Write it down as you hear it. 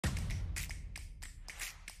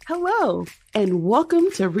Hello, and welcome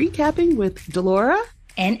to Recapping with Delora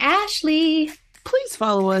and Ashley. Please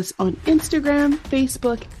follow us on Instagram,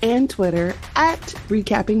 Facebook, and Twitter at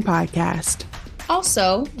Recapping Podcast.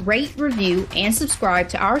 Also, rate, review, and subscribe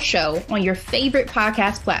to our show on your favorite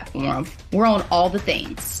podcast platform. We're on all the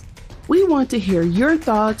things. We want to hear your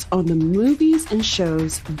thoughts on the movies and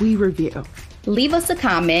shows we review. Leave us a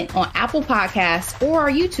comment on Apple Podcasts or our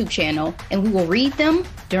YouTube channel, and we will read them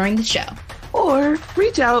during the show. Or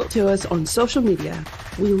reach out to us on social media.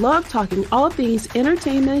 We love talking all things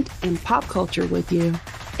entertainment and pop culture with you.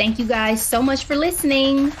 Thank you guys so much for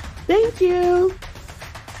listening. Thank you.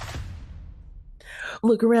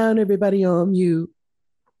 Look around, everybody on mute.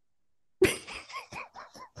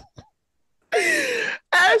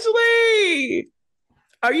 Ashley,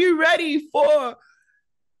 are you ready for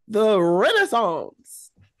the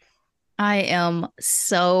Renaissance? I am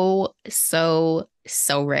so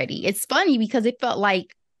ready. It's funny because it felt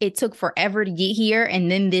like it took forever to get here.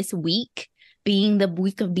 And then this week, being the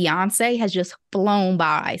week of Beyonce, has just flown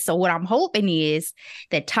by. So what I'm hoping is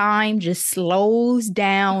that time just slows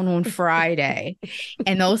down on Friday.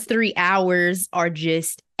 And those 3 hours are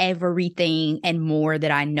just everything and more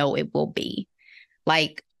that I know it will be.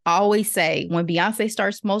 Like I always say, when Beyonce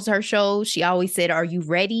starts most of her shows, she always said, "Are you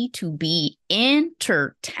ready to be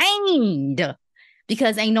entertained?"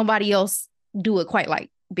 Because ain't nobody else do it quite like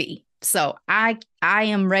B. So I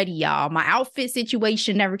am ready, y'all. My outfit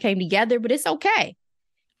situation never came together, but it's okay.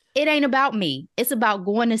 It ain't about me. It's about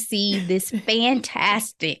going to see this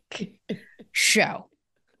fantastic show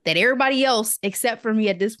that everybody else, except for me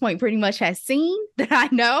at this point, pretty much has seen that I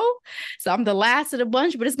know. So I'm the last of the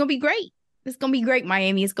bunch, but it's going to be great. It's going to be great,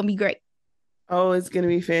 Miami. It's going to be great. Oh, it's going to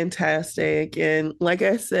be fantastic. And like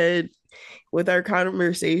I said, with our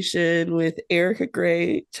conversation with Erica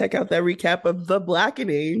Gray, check out that recap of The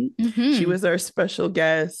Blackening. Mm-hmm. She was our special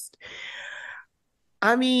guest.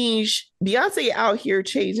 I mean, Beyonce out here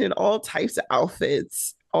changing all types of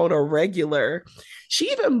outfits on a regular.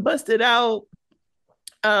 She even busted out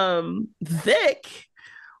Vic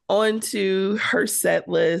onto her set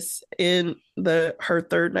list in her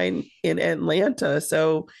third night in Atlanta.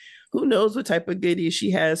 So who knows what type of goodies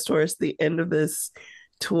she has towards the end of this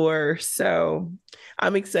tour. So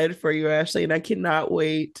I'm excited for you, Ashley, and I cannot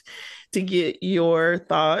wait to get your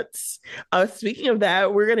thoughts. Speaking of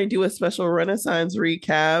that, we're going to do a special Renaissance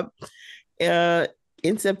recap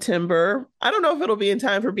in September. I don't know if it'll be in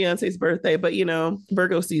time for Beyonce's birthday, but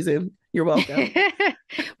Virgo season. You're welcome.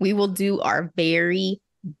 We will do our very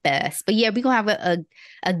best. But yeah, we're going to have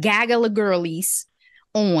a gaggle of girlies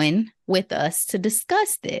on with us to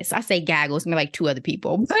discuss this. I say gaggle, it's gonna be like 2 other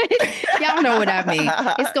people, but y'all know what I mean.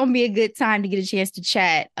 It's gonna be a good time to get a chance to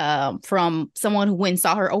chat from someone who went and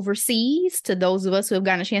saw her overseas to those of us who have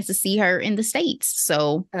gotten a chance to see her in the States.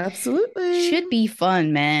 So absolutely should be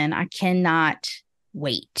fun, man. I cannot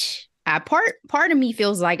wait. Part of me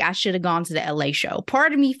feels like I should have gone to the LA show.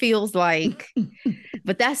 Part of me feels like,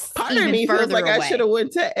 but that's part even of me further feels like away. I should have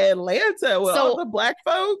went to Atlanta with all the Black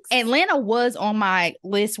folks. Atlanta was on my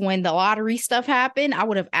list when the lottery stuff happened. I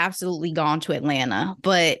would have absolutely gone to Atlanta,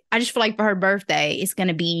 but I just feel like for her birthday, it's going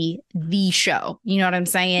to be the show. You know what I'm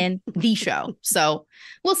saying? The show. So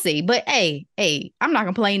we'll see. But hey, I'm not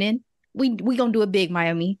complaining. We gonna do it big,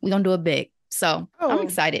 Miami. We gonna do it big. So I'm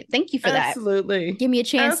excited. Thank you for that. Absolutely. Give me a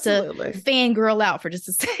chance to fangirl out for just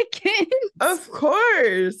a second. Of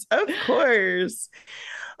course. Of course.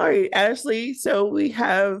 All right, Ashley. So we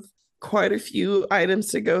have quite a few items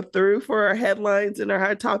to go through for our headlines and our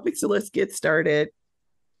hot topics. So let's get started.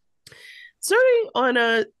 Starting on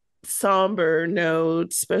a somber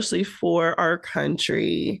note, especially for our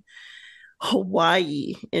country,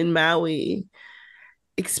 Hawaii in Maui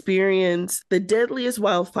experienced the deadliest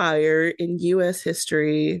wildfire in U.S.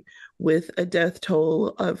 history with a death toll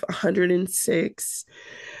of 106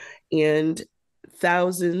 and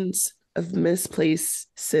thousands of misplaced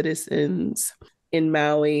citizens in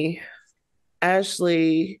Maui.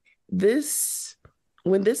 Ashley,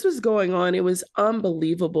 when this was going on, it was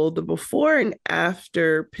unbelievable. The before and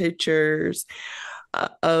after pictures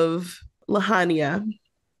of Lahaina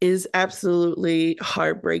is absolutely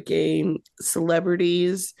heartbreaking.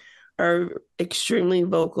 Celebrities are extremely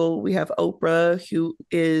vocal. We have Oprah, who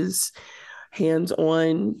is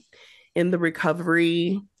hands-on in the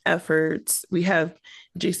recovery efforts. We have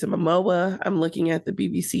Jason Momoa. I'm looking at the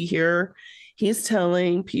BBC here. He's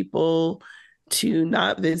telling people to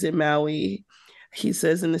not visit Maui. He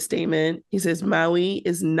says in the statement, he says, Maui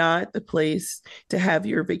is not the place to have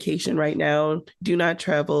your vacation right now. Do not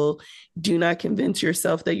travel. Do not convince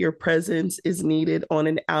yourself that your presence is needed on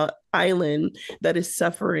an island that is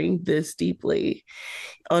suffering this deeply.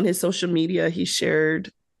 On his social media, he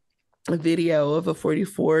shared a video of a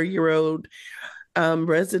 44-year-old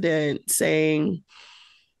resident saying,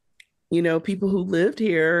 you know, people who lived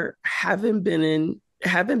here haven't been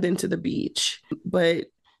to the beach, but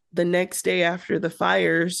the next day after the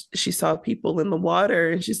fires, she saw people in the water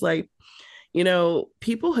and she's like, you know,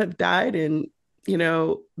 people have died and, you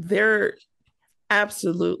know, they're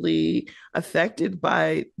absolutely affected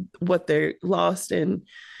by what they lost. And,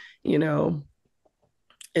 you know,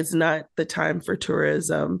 it's not the time for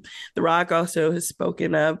tourism. The Rock also has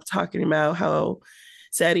spoken up, talking about how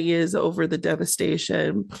sad he is over the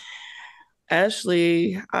devastation.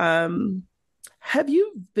 Ashley, have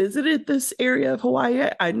you visited this area of Hawaii?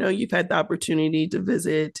 I know you've had the opportunity to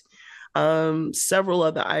visit several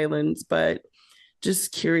other islands, but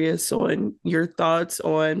just curious on your thoughts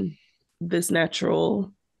on this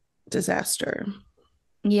natural disaster.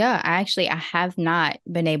 Yeah, I have not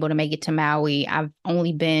been able to make it to Maui. I've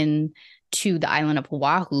only been to the island of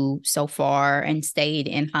Oahu so far and stayed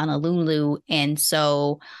in Honolulu. And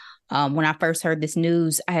so when I first heard this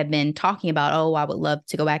news, I had been talking about, oh, I would love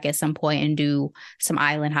to go back at some point and do some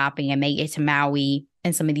island hopping and make it to Maui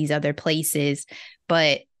and some of these other places.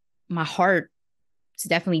 But my heart is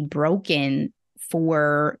definitely broken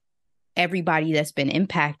for everybody that's been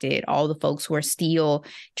impacted, all the folks who are still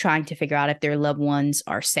trying to figure out if their loved ones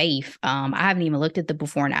are safe. I haven't even looked at the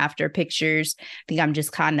before and after pictures. I think I'm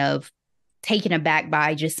just kind of taken aback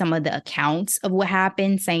by just some of the accounts of what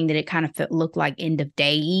happened, saying that it kind of looked like end of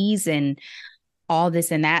days and all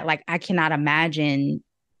this and that. Like, I cannot imagine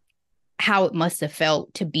how it must have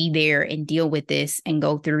felt to be there and deal with this and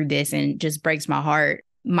go through this, and just breaks my heart.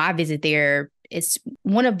 My visit there is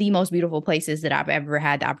one of the most beautiful places that I've ever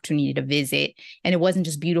had the opportunity to visit. And it wasn't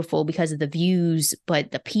just beautiful because of the views,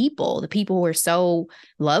 but the people were so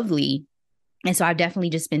lovely. And so I've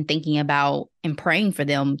definitely just been thinking about and praying for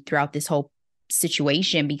them throughout this whole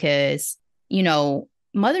situation because, you know,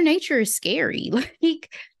 Mother Nature is scary.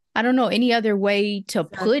 Like, I don't know any other way to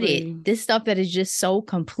put it. This stuff that is just so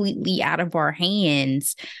completely out of our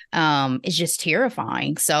hands is just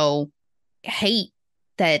terrifying. So I hate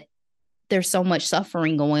that there's so much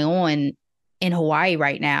suffering going on in Hawaii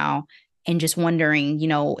right now. And just wondering, you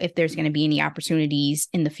know, if there's going to be any opportunities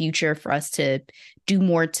in the future for us to do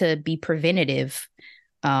more to be preventative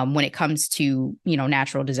when it comes to, you know,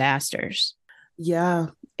 natural disasters. Yeah.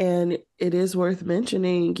 And it is worth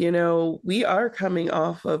mentioning, you know, we are coming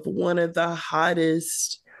off of one of the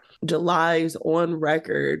hottest Julys on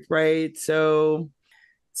record, right? So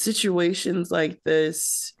situations like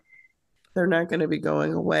this, they're not going to be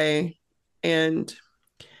going away. And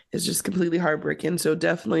it's just completely heartbreaking. So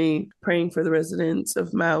definitely praying for the residents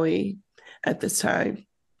of Maui at this time.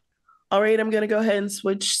 All right, I'm going to go ahead and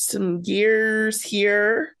switch some gears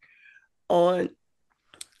here on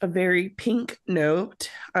a very pink note.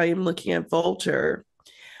 I am looking at Vulture.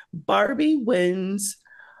 Barbie wins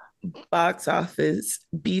box office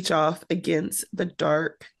beach off against The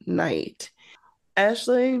Dark Knight.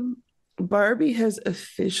 Ashley, Barbie has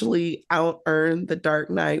officially out-earned The Dark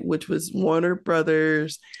Knight, which was Warner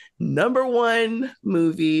Brothers' #1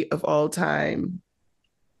 movie of all time.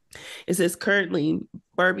 It says currently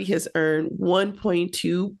Barbie has earned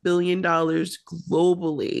 $1.2 billion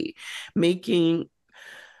globally, making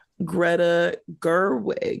Greta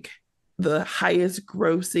Gerwig the highest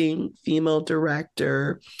grossing female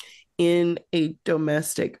director in a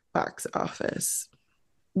domestic box office.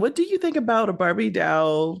 What do you think about a Barbie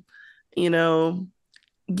doll, you know,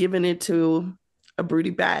 giving it to a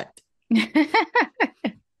broody bat?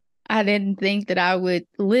 I didn't think that I would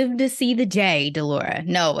live to see the day, Delora.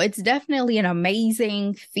 No, it's definitely an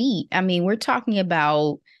amazing feat. I mean, we're talking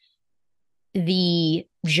about the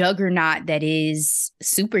juggernaut that is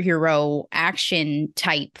superhero action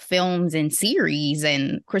type films and series,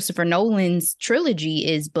 and Christopher Nolan's trilogy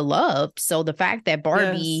is beloved. So the fact that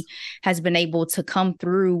Barbie has been able to come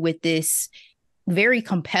through with this very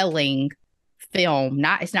compelling film,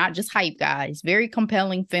 it's not just hype, guys, very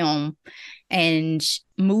compelling film, and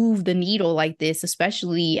move the needle like this,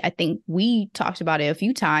 especially, I think we talked about it a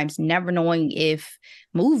few times, never knowing if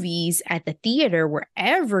movies at the theater were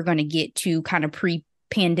ever going to get to kind of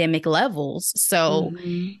pre-pandemic levels. So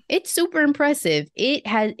it's super impressive.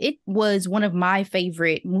 It was one of my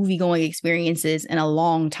favorite movie going experiences in a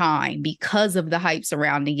long time because of the hype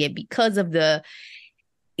surrounding it, because of the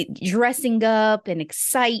dressing up and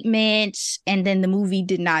excitement. And then the movie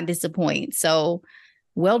did not disappoint. So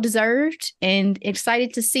well deserved and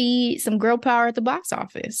excited to see some girl power at the box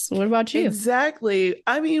office. What about you? Exactly.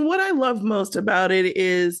 I mean, what I love most about it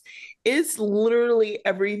is it's literally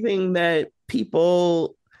everything that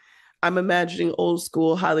people, I'm imagining old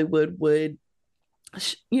school Hollywood would,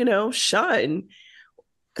 shun.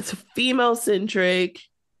 It's female centric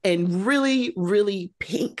and really, really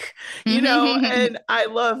pink, and I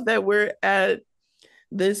love that we're at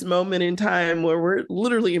this moment in time where we're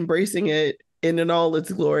literally embracing it in all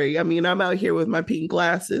its glory. I mean, I'm out here with my pink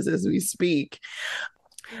glasses as we speak.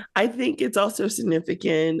 I think it's also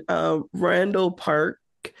significant. Randall Park,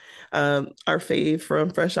 our fave from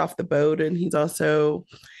Fresh Off the Boat, and he's also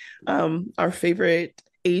our favorite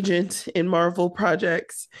agent in Marvel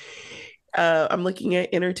projects. I'm looking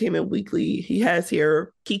at Entertainment Weekly. He has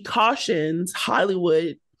here, he cautions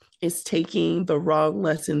Hollywood is taking the wrong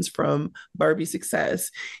lessons from Barbie's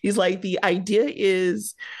success. He's like, the idea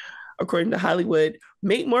is, according to Hollywood,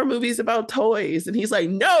 make more movies about toys. And he's like,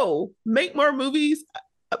 no, make more movies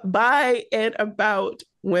by and about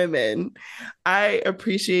women. I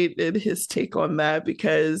appreciated his take on that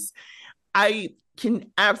because I can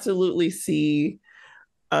absolutely see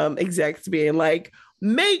execs being like,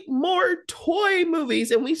 make more toy movies.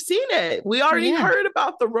 And we've seen it. We already heard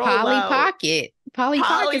about the rollout. Polly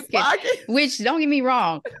Pocket, which don't get me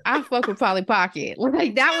wrong, I fuck with Polly Pocket.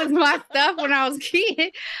 Like that was my stuff when I was a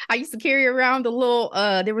kid. I used to carry around the little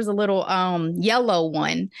there was a little yellow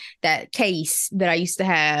one, that case that I used to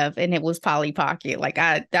have, and it was Polly Pocket. Like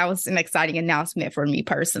that was an exciting announcement for me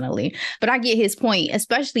personally. But I get his point,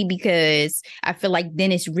 especially because I feel like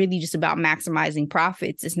then it's really just about maximizing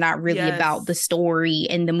profits. It's not really about the story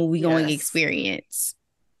and the movie going experience.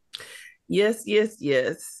 Yes.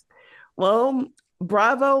 Well,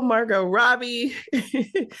 bravo, Margot Robbie.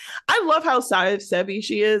 I love how savvy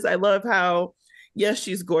she is. I love how, yes,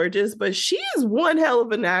 she's gorgeous, but she is one hell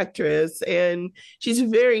of an actress, and she's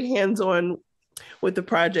very hands-on with the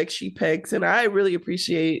project she picks. And I really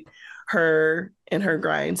appreciate her and her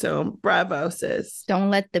grind. So bravo, sis.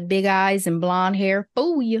 Don't let the big eyes and blonde hair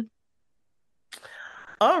fool you.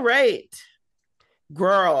 All right,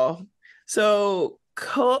 girl. So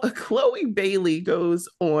Chloe Bailey goes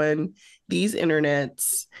on these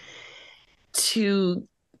internets to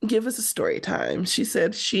give us a story time. She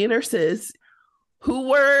said she and her sis, who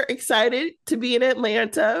were excited to be in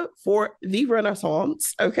Atlanta for the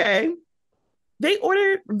Renaissance, okay, they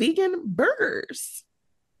ordered vegan burgers.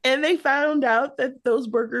 And they found out that those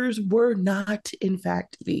burgers were not, in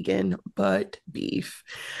fact, vegan, but beef.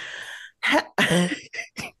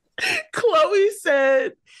 Chloe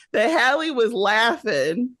said that Halle was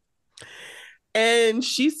laughing, and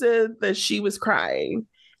she said that she was crying.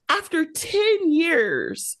 After 10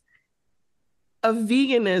 years of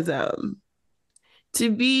veganism,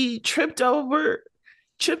 to be tripped up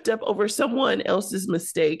over someone else's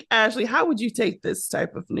mistake. Ashley, how would you take this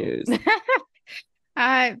type of news?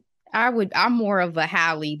 I'm more of a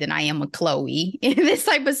Halle than I am a Chloe in this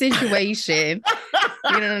type of situation.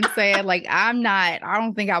 You know what I'm saying? Like, I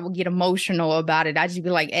don't think I would get emotional about it. I'd just be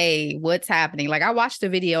like, hey, what's happening? Like, I watched the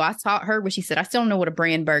video. I taught her what she said. I still don't know what a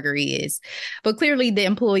brand burger is. But clearly the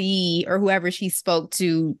employee or whoever she spoke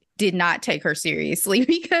to did not take her seriously,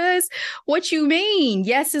 because what you mean?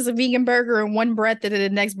 Yes, it's a vegan burger in one breath, and in the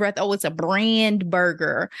next breath, oh, it's a brand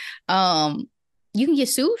burger. You can get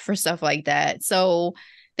sued for stuff like that. So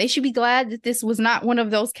they should be glad that this was not one of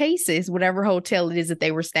those cases, whatever hotel it is that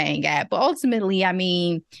they were staying at. But ultimately, I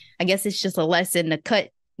mean, I guess it's just a lesson to cut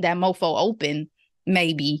that mofo open,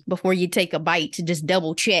 maybe, before you take a bite, to just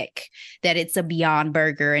double check that it's a Beyond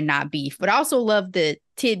Burger and not beef. But I also love the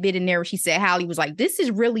tidbit in there where she said, Halle was like, this is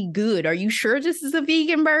really good. Are you sure this is a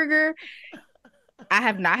vegan burger? I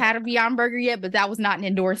have not had a Beyond Burger yet, but that was not an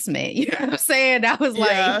endorsement. You know what I'm saying? That was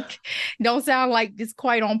like, don't sound like it's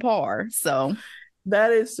quite on par. So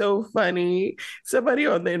that is so funny. Somebody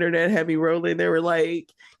on the internet had me rolling. They were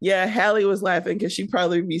like, yeah, Halle was laughing because she'd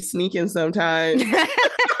probably be sneaking sometimes.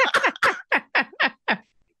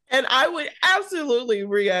 And I would absolutely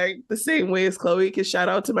react the same way as Chloe, because shout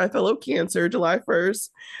out to my fellow Cancer, July 1st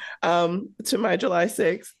to my July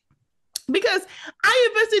 6th. Because I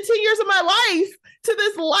invested 10 years of my life to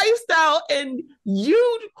this lifestyle, and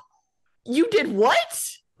you did what?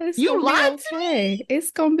 You lied to me?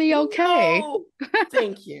 It's gonna be okay. No,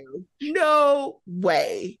 thank you. No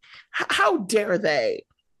way. How dare they?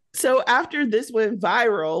 So after this went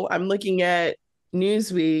viral, I'm looking at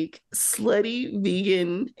Newsweek. Slutty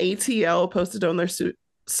Vegan ATL posted on their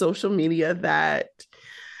social media that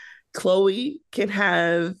Chloe can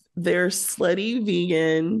have their slutty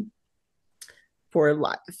vegan for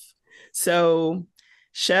life. So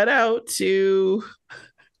shout out to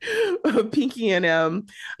Pinky and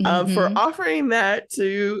for offering that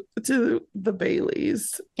to the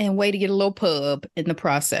Baileys. And way to get a little pub in the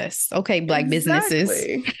process. Okay, Black businesses.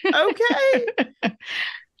 Okay.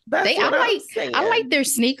 That's what I'm saying. I like their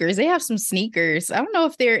sneakers. They have some sneakers. I don't know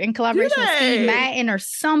if they're in collaboration with Steve Madden or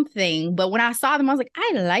something, but when I saw them, I was like,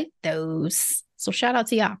 I like those. So shout out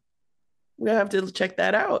to y'all. We're going to have to check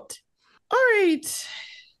that out. All right.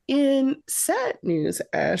 In sad news,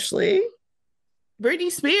 Ashley,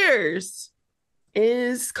 Britney Spears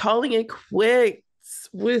is calling it quits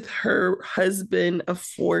with her husband of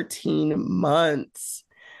 14 months.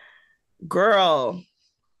 Girl,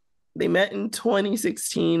 they met in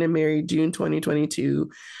 2016 and married June 2022,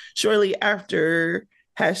 shortly after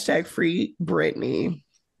 #free Britney.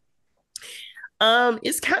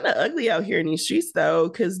 It's kind of ugly out here in these streets, though,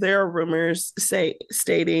 because there are rumors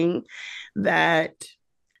stating that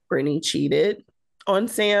Britney cheated on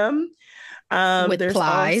Sam. With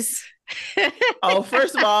Plies.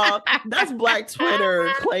 First of all, that's Black Twitter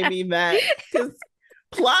claiming that, because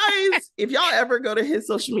Plies, if y'all ever go to his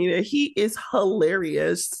social media, he is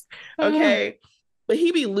hilarious. Okay. But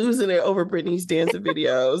he be losing it over Britney's dancing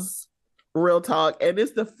videos. Real talk. And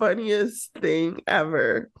it's the funniest thing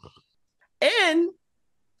ever. And,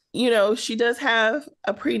 she does have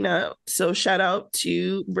a prenup. So shout out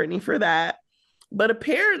to Britney for that. But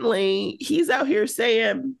apparently he's out here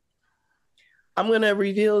saying, I'm going to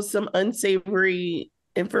reveal some unsavory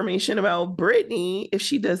information about Britney if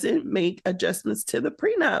she doesn't make adjustments to the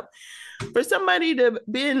prenup. For somebody to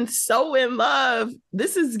been so in love,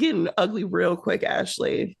 this is getting ugly real quick,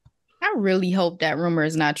 Ashley. I really hope that rumor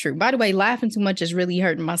is not true. By the way, laughing too much is really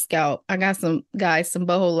hurting my scalp. I got some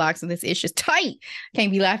boho locks and this is just tight.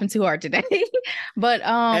 Can't be laughing too hard today. But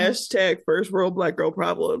 #first world Black girl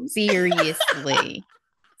problems. Seriously.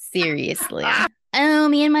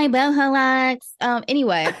 Me and my boho locks.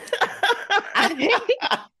 Anyway.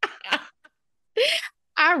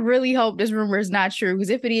 I really hope this rumor is not true, because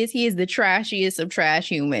if it is, he is the trashiest of trash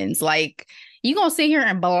humans. Like, you gonna sit here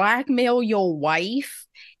and blackmail your wife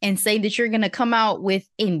and say that you're gonna come out with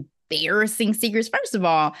embarrassing secrets? First of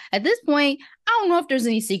all, at this point, I don't know if there's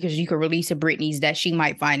any secrets you could release to Britney's that she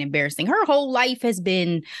might find embarrassing. Her whole life has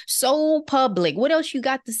been so public. What else you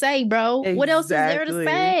got to say, bro? Exactly. What else is there to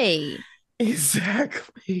say?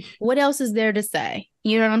 Exactly. What else is there to say?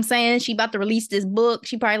 You know what I'm saying? She about to release this book.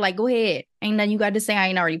 She probably like, go ahead. Ain't nothing you got to say. I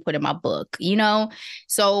ain't already put in my book,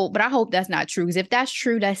 So, but I hope that's not true. Because if that's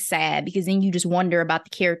true, that's sad. Because then you just wonder about the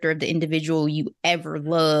character of the individual you ever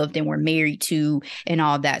loved and were married to and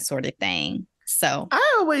all that sort of thing. So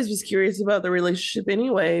I always was curious about the relationship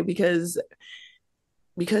anyway, because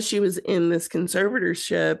she was in this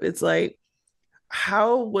conservatorship. It's like,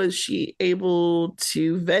 how was she able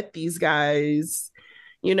to vet these guys?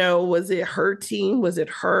 Was it her team? Was it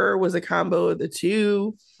her? Was it a combo of the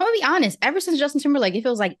two? I'll be honest. Ever since Justin Timberlake, it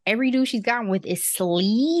feels like every dude she's gotten with is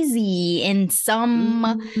sleazy in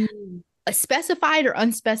some specified or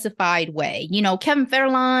unspecified way. Kevin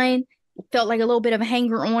Federline felt like a little bit of a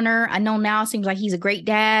hanger on her. I know now it seems like he's a great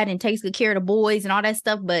dad and takes good care of the boys and all that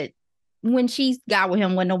stuff, but when she got with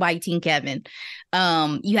him, wasn't nobody Team Kevin.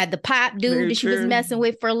 You had the pop dude she was messing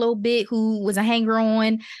with for a little bit, who was a hanger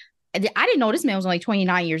on. I didn't know this man was only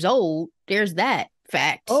 29 years old. There's that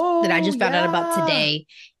fact that I just found out about today.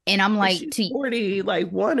 And I'm like, she's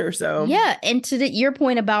 41 or so. Yeah. And to your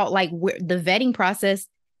point about like the vetting process,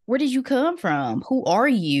 where did you come from? Who are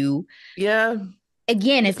you? Yeah.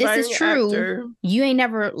 Again, if this is true, you ain't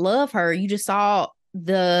never loved her. You just saw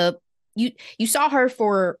you saw her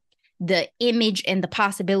for the image and the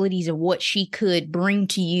possibilities of what she could bring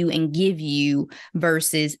to you and give you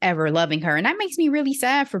versus ever loving her. And that makes me really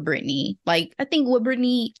sad for Britney. Like, I think what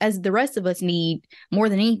Britney, as the rest of us, need more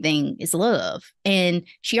than anything is love. And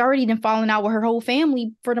she already been falling out with her whole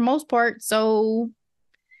family for the most part. So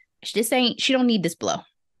she don't need this blow.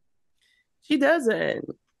 She doesn't.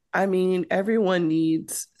 I mean, everyone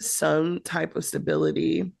needs some type of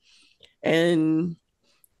stability. And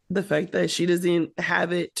the fact that she doesn't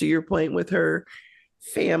have it, to your point, with her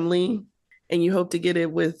family, and you hope to get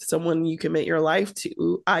it with someone you commit your life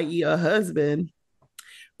to, i.e. a husband,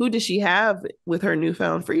 who does she have with her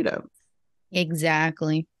newfound freedom?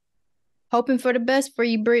 Exactly. Hoping for the best for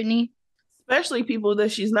you, Britney. Especially people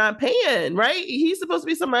that she's not paying, right? He's supposed to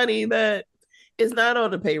be somebody that is not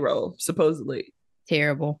on the payroll, supposedly.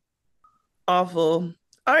 Terrible. Awful.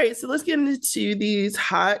 All right, so let's get into these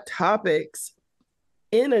hot topics.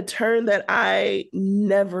 In a turn that I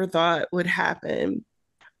never thought would happen,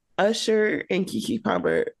 Usher and Keke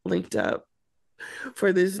Palmer linked up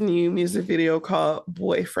for this new music video called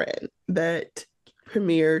Boyfriend that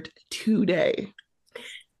premiered today.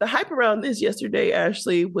 The hype around this yesterday,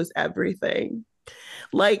 Ashley, was everything.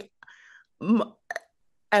 Like,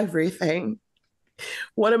 everything.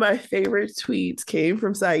 One of my favorite tweets came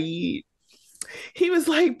from Saeed. He was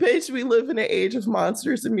like, bitch, we live in an age of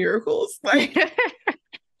monsters and miracles. Like,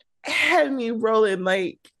 had me rolling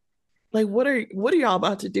like what are y'all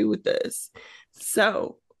about to do with this?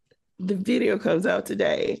 So the video comes out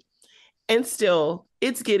today, and still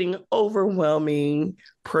it's getting overwhelming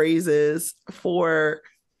praises for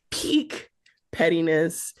peak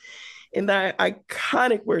pettiness in that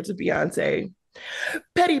iconic words of Beyonce.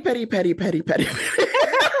 Petty, petty, petty, petty, petty.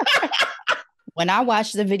 When I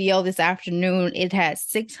watched the video this afternoon, it had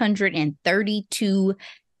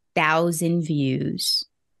 632,000 views.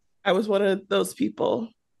 I was one of those people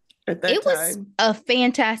at that It time. was a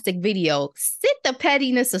fantastic video. Sit the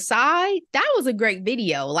pettiness aside. That was a great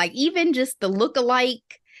video. Like, even just the lookalike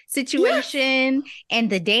situation and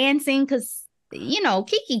the dancing, because, you know,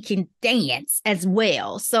 Keke can dance as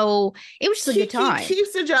well. So it was just a good time. Keke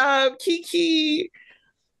keeps the job. Keke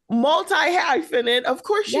multi-hyphenate. Of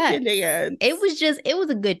course she can dance. It was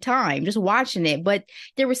a good time just watching it. But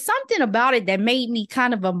there was something about it that made me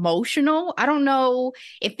kind of emotional. I don't know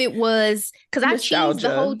if it was because I cheesed the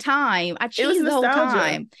whole time.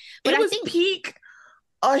 But It was peak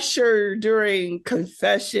Usher during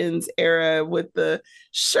Confessions era with the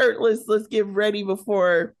shirtless, let's get ready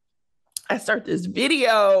before I start this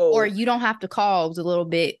video. Or You Don't Have to Call was a little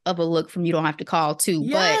bit of a look from You Don't Have to Call too.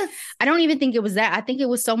 Yes. But I don't even think it was that. I think it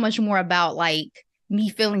was so much more about like me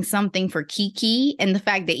feeling something for Keke and the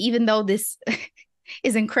fact that even though this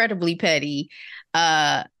is incredibly petty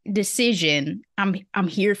decision, I'm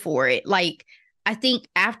here for it. Like, I think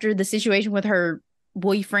after the situation with her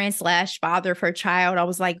boyfriend / father of her child, I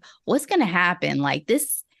was like, what's going to happen? Like,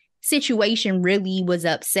 this situation really was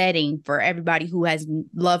upsetting for everybody who has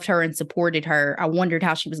loved her and supported her. I wondered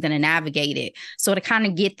how she was going to navigate it. So to kind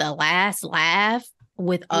of get the last laugh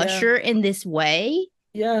with Usher in this way,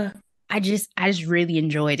 I just really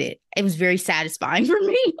enjoyed it. It was very satisfying for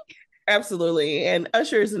me. Absolutely. And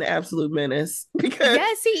Usher is an absolute menace because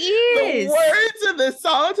yes, he is. The words of the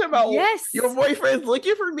song talk about your boyfriend's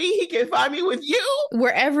looking for me. He can find me with you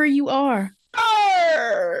wherever you are.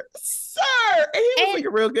 Sir. And he was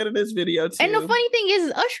looking real good in this video too. And the funny thing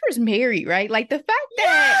is Usher's married, right? Like the fact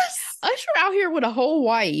that Usher out here with a whole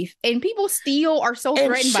wife and people still are so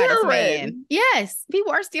threatened by this man. Yes,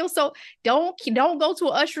 people are still so don't go to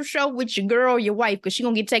an Usher show with your girl or your wife because she's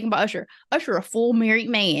gonna get taken by Usher. Usher a full married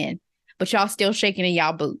man, but y'all still shaking in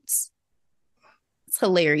y'all boots. It's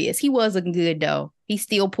hilarious. He wasn't good though. He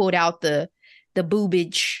still pulled out the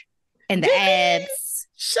boobage and the abs.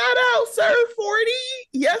 Shout out, sir. 40.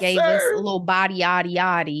 Yes, gave sir. Us a little body yaddy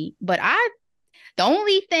yaddy. But the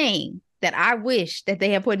only thing that I wish that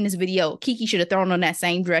they had put in this video, Keke should have thrown on that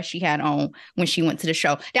same dress she had on when she went to the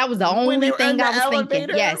show. That was the only thing I was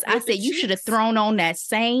thinking. Yes, I said you should have thrown on that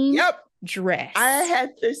same dress. I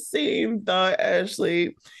had the same thought,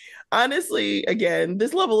 Ashley. Honestly, again,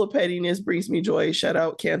 this level of pettiness brings me joy. Shout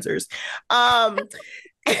out cancers. It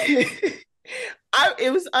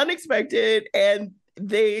was unexpected and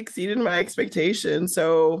they exceeded my expectations.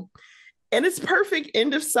 So, and it's perfect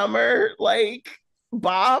end of summer, like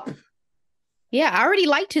bop. Yeah, I already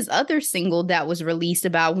liked his other single that was released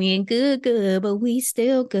about we ain't good, but we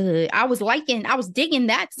still good. I was digging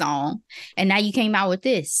that song. And now you came out with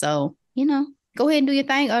this. So, you know, go ahead and do your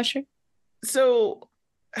thing, Usher. So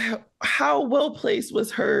how well placed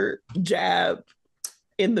was her jab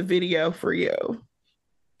in the video for you?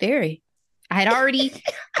 Very. I had already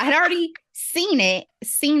seen that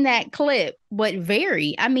clip, but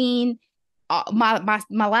very. I mean, my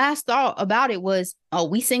last thought about it was, oh,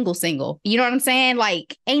 we single. You know what I'm saying?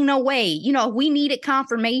 Like, ain't no way. You know, we needed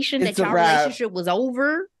confirmation that y'all relationship was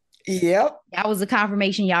over. Yep. That was the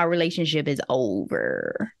confirmation y'all relationship is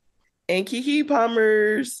over. And Keke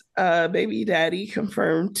Palmer's baby daddy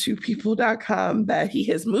confirmed to people.com that he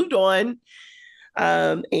has moved on,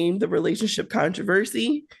 aimed the relationship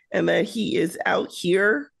controversy, and that he is out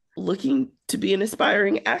here looking to be an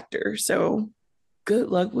aspiring actor. So good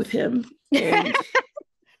luck with him and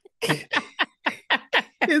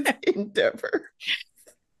his endeavor.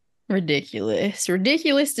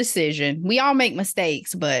 Ridiculous decision. We all make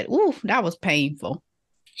mistakes, but ooh, that was painful.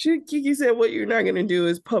 Keke said, what you're not going to do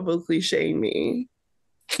is publicly shame me.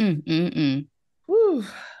 Whew.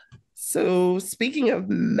 So speaking of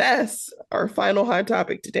mess, our final hot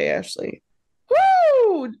topic today, Ashley.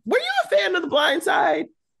 Woo! Were you a fan of The Blind Side?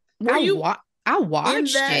 I in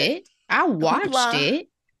watched that it. I watched hoopla. it.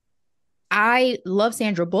 I love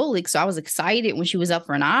Sandra Bullock, so I was excited when she was up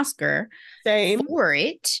for an Oscar Same. for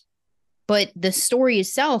it. But the story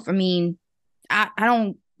itself, I mean, I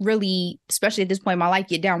don't really, especially at this point in my life,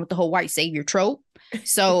 get down with the whole white savior trope.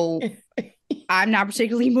 So I'm not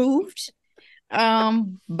particularly moved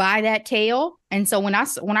by that tale. And so when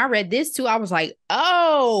I read this too, I was like,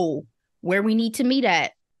 oh, where we need to meet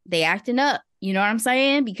at. They acting up. You know what I'm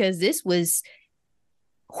saying? Because this was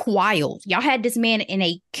wild. Y'all had this man in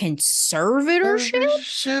a conservatorship?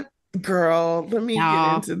 Conservatorship. Girl, let me get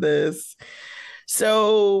Nah. into this.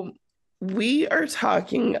 So we are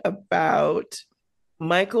talking about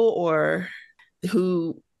Michael Orr,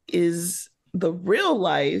 who is the real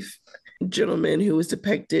life gentleman who was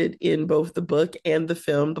depicted in both the book and the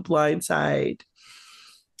film, The Blind Side.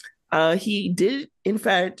 He did, in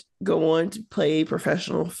fact, go on to play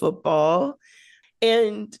professional football.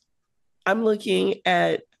 And I'm looking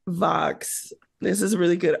at Vox. This is a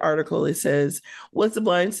really good article. It says, "Was the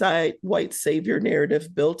Blind Side white savior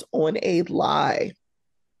narrative built on a lie?"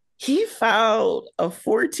 He filed a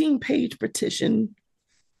 14-page petition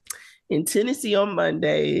in Tennessee on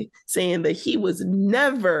Monday saying that he was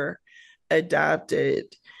never adopted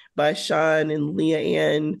by Sean and Leah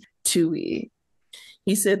Ann Toohey.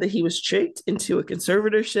 He said that he was tricked into a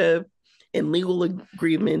conservatorship and legal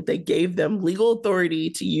agreement that gave them legal authority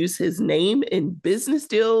to use his name in business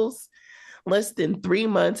deals less than 3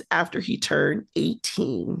 months after he turned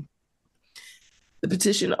 18. The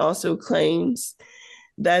petition also claims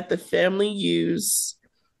that the family used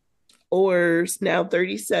Orr's, now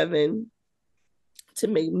 37, to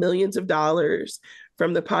make millions of dollars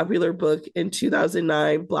from the popular book in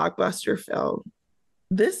 2009 blockbuster film.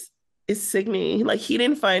 This is sickening. Like, he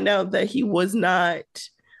didn't find out that he was not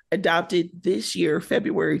adopted this year,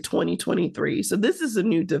 February 2023. So this is a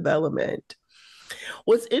new development.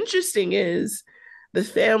 What's interesting is the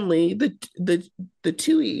family, the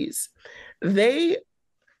Tuohys,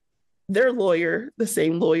 their lawyer, the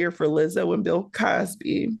same lawyer for Lizzo and Bill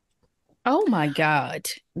Cosby. Oh my God.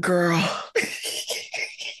 Girl.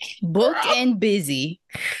 Booked and busy.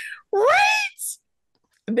 Right?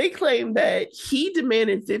 They claim that he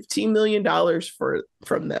demanded $15 million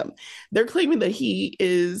from them. They're claiming that he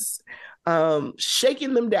is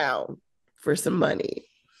shaking them down for some money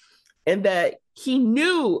and that he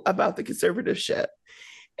knew about the conservatorship.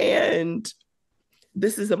 And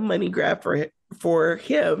this is a money grab for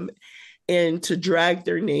him and to drag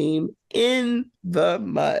their name in the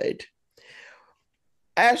mud.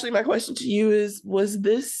 Ashley, my question to you is, was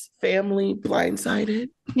this family blindsided?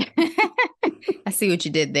 I see what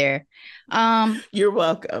you did there. You're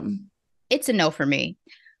welcome. It's a no for me.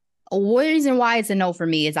 One reason why it's a no for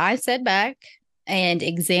me is I sat back and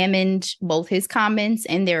examined both his comments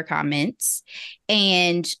and their comments.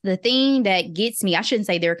 And the thing that gets me, I shouldn't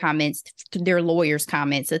say their comments, their lawyers'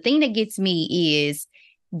 comments. The thing that gets me is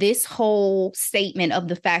this whole statement of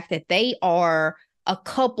the fact that they are a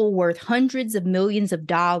couple worth hundreds of millions of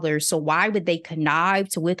dollars. So why would they connive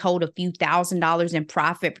to withhold a few $1,000s in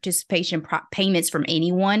profit participation payments from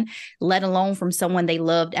anyone, let alone from someone they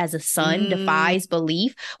loved as a son? Defies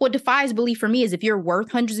belief. What defies belief for me is if you're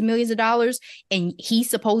worth hundreds of millions of dollars and he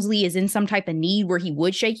supposedly is in some type of need where he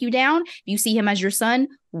would shake you down, you see him as your son,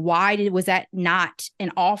 was that not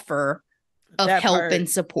an offer of help and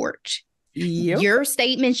support? Yep. Your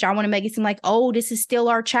statements, y'all want to make it seem like, oh, this is still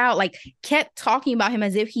our child, like kept talking about him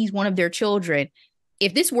as if he's one of their children.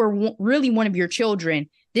 If this were really one of your children,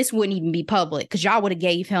 this wouldn't even be public because y'all would have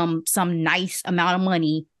gave him some nice amount of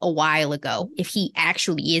money a while ago if he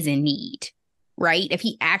actually is in need, right? If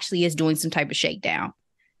he actually is doing some type of shakedown.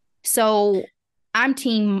 So I'm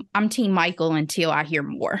team Michael until I hear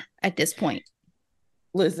more at this point.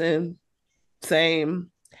 Listen,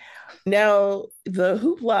 same. Now, the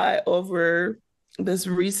hoopla over this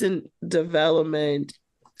recent development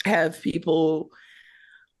have people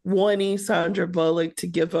wanting Sandra Bullock to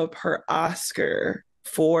give up her Oscar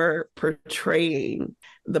for portraying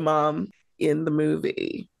the mom in the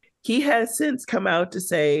movie. He has since come out to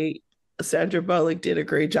say Sandra Bullock did a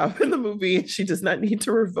great job in the movie and she does not need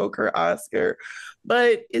to revoke her Oscar.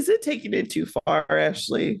 But is it taking it too far,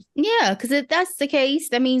 Ashley? Yeah, because if that's the case,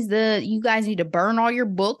 that means you guys need to burn all your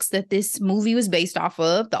books that this movie was based off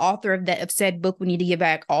of. The author of said book would need to give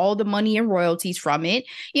back all the money and royalties from it.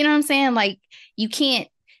 You know what I'm saying? Like, you can't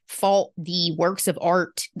fault the works of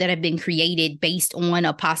art that have been created based on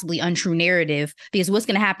a possibly untrue narrative, because what's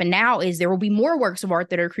going to happen now is there will be more works of art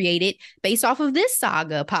that are created based off of this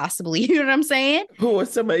saga, possibly. You know what I'm saying? Or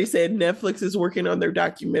somebody said Netflix is working on their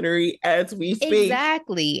documentary as we speak.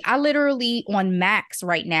 Exactly. I literally on Max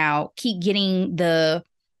right now keep getting the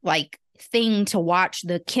like thing to watch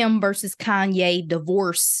the Kim versus Kanye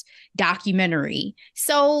divorce documentary.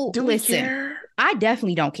 So listen, I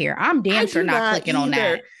definitely don't care. I'm damn sure not clicking on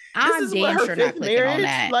that. I'm damn sure not clicking on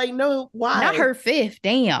that. Like, no, why? Not her fifth.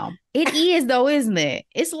 Damn. It is though, isn't it?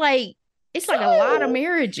 It's like a lot of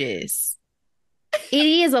marriages. It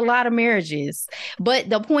is a lot of marriages. But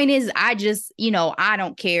the point is, I just, I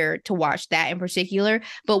don't care to watch that in particular.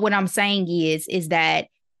 But what I'm saying is that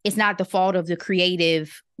it's not the fault of the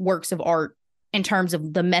creative works of art in terms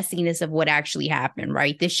of the messiness of what actually happened,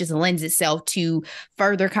 right? This just lends itself to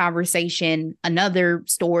further conversation, another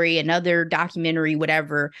story, another documentary,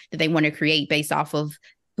 whatever that they want to create based off of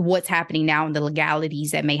what's happening now and the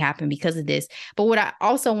legalities that may happen because of this. But what I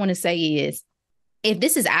also want to say is, if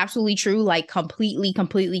this is absolutely true, like completely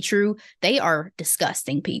true, they are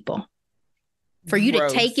disgusting people. For you to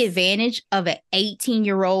take advantage of an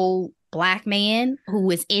 18-year-old Black man who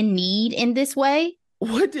is in need in this way.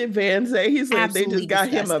 What did Van say? He said they just got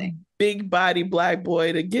disgusting. Him a big body Black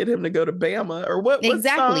boy to get him to go to Bama or what?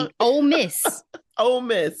 Exactly. Ole Miss. Ole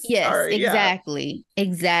Miss. Yes, right, exactly. Yeah.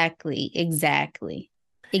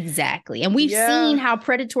 Exactly. And we've seen how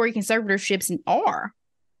predatory conservatorships are.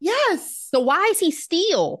 Yes. So why is he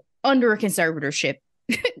still under a conservatorship?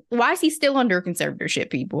 Why is he still under a conservatorship,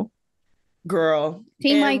 people? Girl.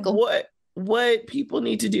 Team Michael. What people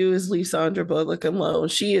need to do is leave Sandra Bullock alone.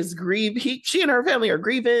 She is she and her family are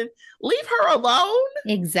grieving. Leave her alone.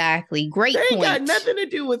 Exactly. Great point. They ain't got nothing to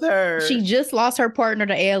do with her. She just lost her partner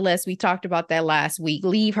to ALS. We talked about that last week.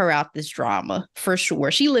 Leave her out this drama for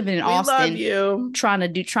sure. She living in Austin, trying to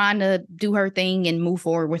do her thing and move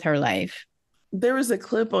forward with her life. There was a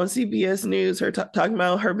clip on CBS News, her talking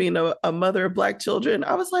about her being a mother of Black children.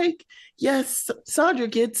 I was like, yes, Sandra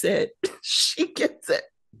gets it. She gets it.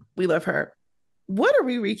 We love her. What are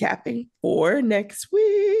we recapping for next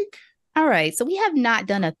week? All right. So we have not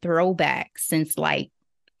done a throwback since like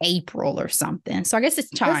April or something. So I guess it's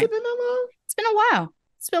time. Has it been that long? It's been a while.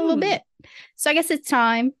 It's been a little bit. So I guess it's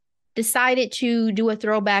time. Decided to do a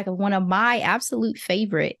throwback of one of my absolute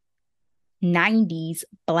favorite 90s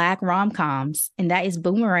Black rom-coms, and that is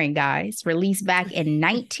Boomerang, guys, released back in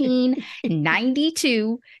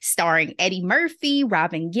 1992, starring Eddie Murphy,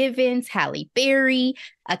 Robin Givens, Halle Berry,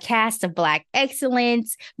 a cast of Black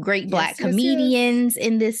excellence, great Black comedians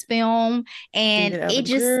in this film, and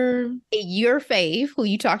your fave, who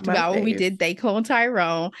you talked about when we did They Call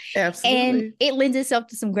Tyrone. Absolutely. And it lends itself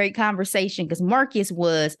to some great conversation because Marcus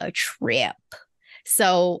was a trip.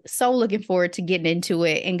 So looking forward to getting into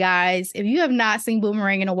it. And guys, if you have not seen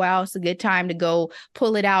Boomerang in a while, it's a good time to go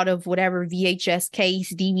pull it out of whatever VHS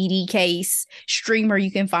case, DVD case, streamer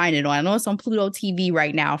you can find it on. I know it's on Pluto TV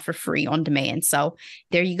right now for free on demand. So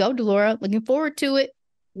there you go, Delora. Looking forward to it.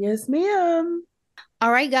 Yes, ma'am.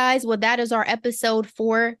 All right, guys. Well, that is our episode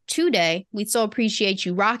for today. We so appreciate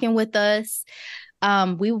you rocking with us.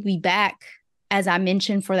 We will be back, as I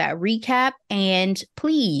mentioned, for that recap. And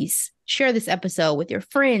please share this episode with your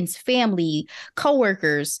friends, family,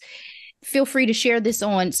 coworkers. Feel free to share this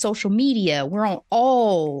on social media. We're on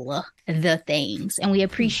all the things, and we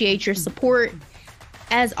appreciate your support.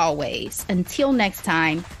 As always, until next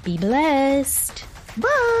time, be blessed.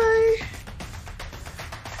 Bye.